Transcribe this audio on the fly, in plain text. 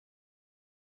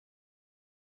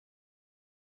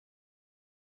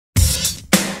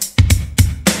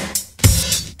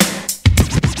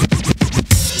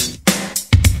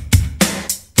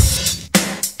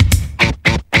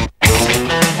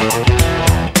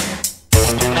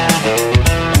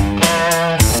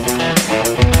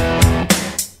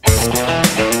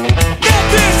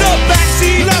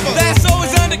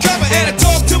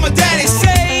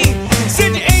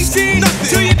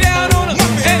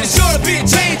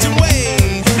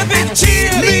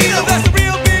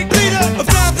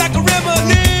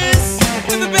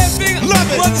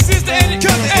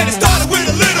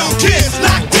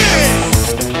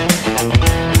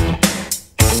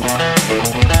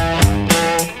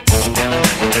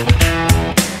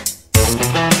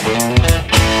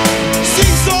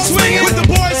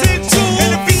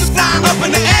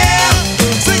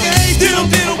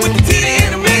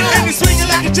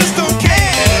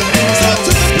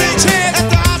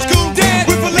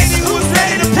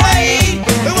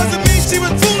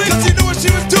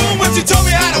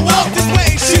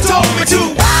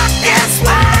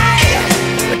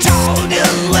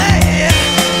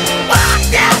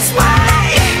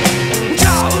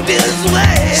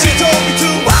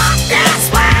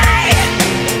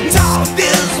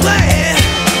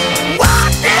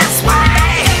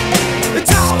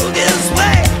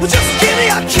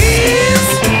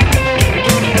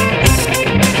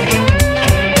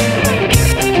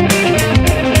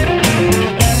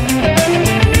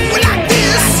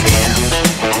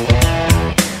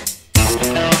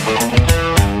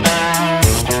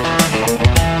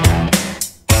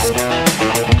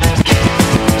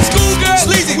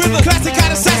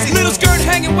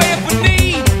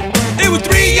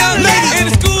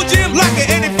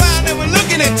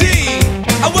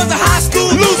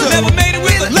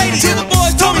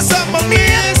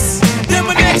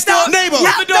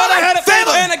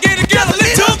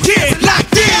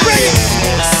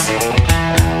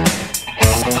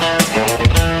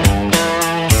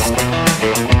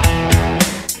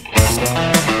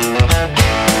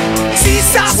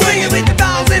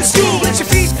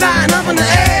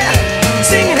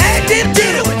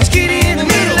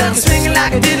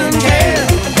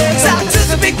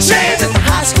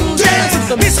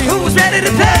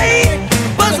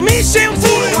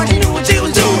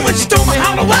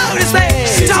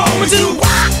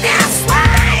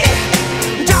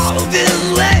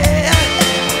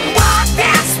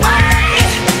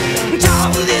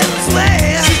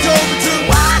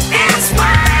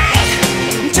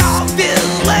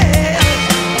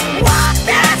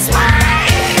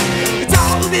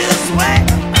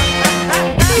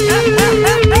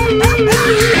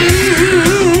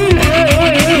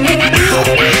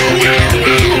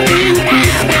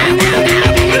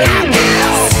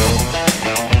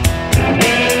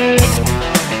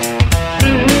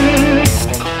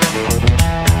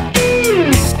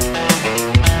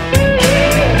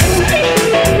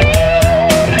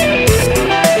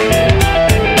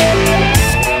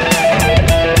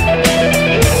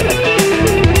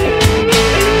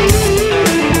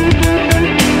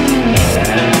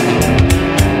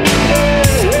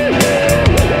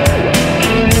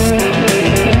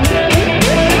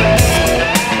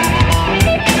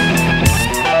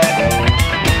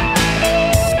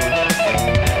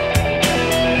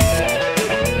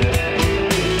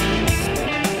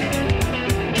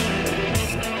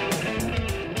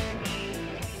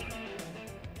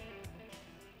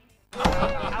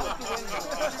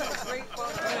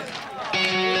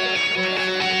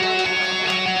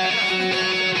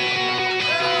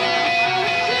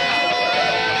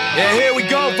Yeah, here we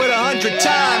go for the 100th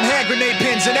time. Hand grenade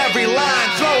pins in every line.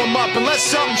 Throw them up and let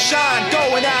something shine.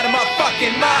 Going out of my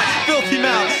fucking mind. Filthy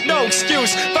mouth, no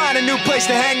excuse. Find a new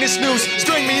place to hang this noose.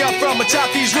 String me up from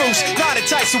atop these roofs. Knot it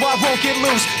tight so I won't get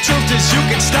loose. Truth is you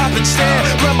can stop and stare.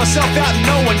 Run myself out and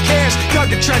no one cares.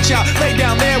 Dug the trench out, lay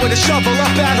down there with a shovel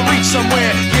up out of reach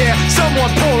somewhere. Yeah,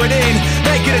 someone pour it in.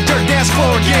 Make it a dirt dance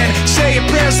floor again. Say your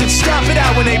prayers and stop it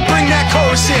out when they bring that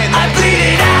chorus in. I bleed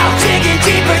it out, digging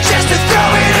deeper just to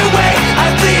throw it away. I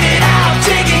bleed it out,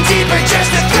 digging deeper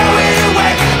just to throw it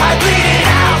away. I bleed it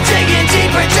out, digging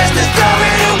deeper just to throw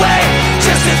it away.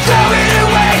 Just to throw it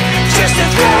away, just to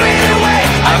throw it away.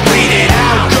 I bleed it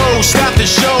out. Go, stop the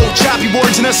show. Choppy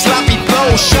words and a sloppy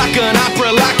flow. Shotgun opera,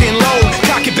 lock and load.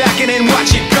 Cock it back and then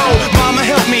watch it go. Mama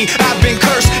help me, I've been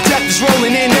cursed. Death is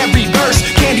rolling in every verse.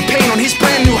 Candy paint on his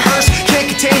brand new hearse. Can't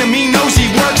contain him, he knows he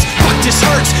works. Fuck, this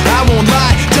hurts, I won't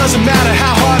lie. Doesn't matter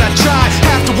how hard I try.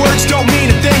 Half the words don't mean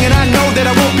a thing, and I know that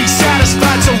I won't be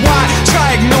satisfied. So why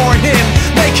try ignoring him?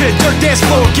 Make it a dirt dance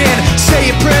floor again.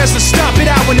 Say your prayers and stop it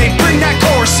out when they bring that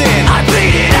chorus in. I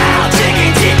bleed it out,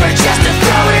 digging deeper just to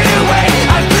throw it away.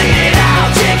 I bleed it out,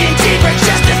 digging deeper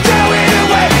just to throw it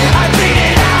away. I bleed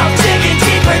it out, digging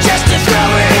deeper just to throw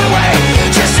it away.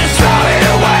 Just to throw it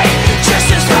away, just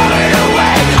to throw it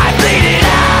away. I bleed it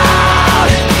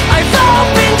out. I've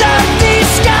opened up these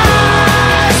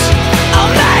scars.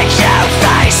 I'll make you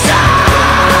face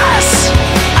us.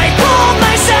 I pulled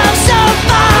myself so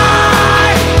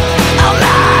far. I'll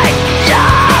make you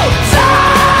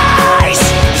face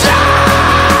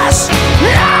us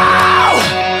now.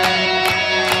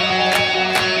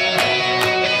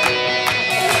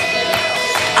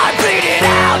 I bleed it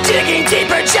out, digging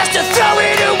deeper just to throw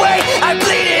it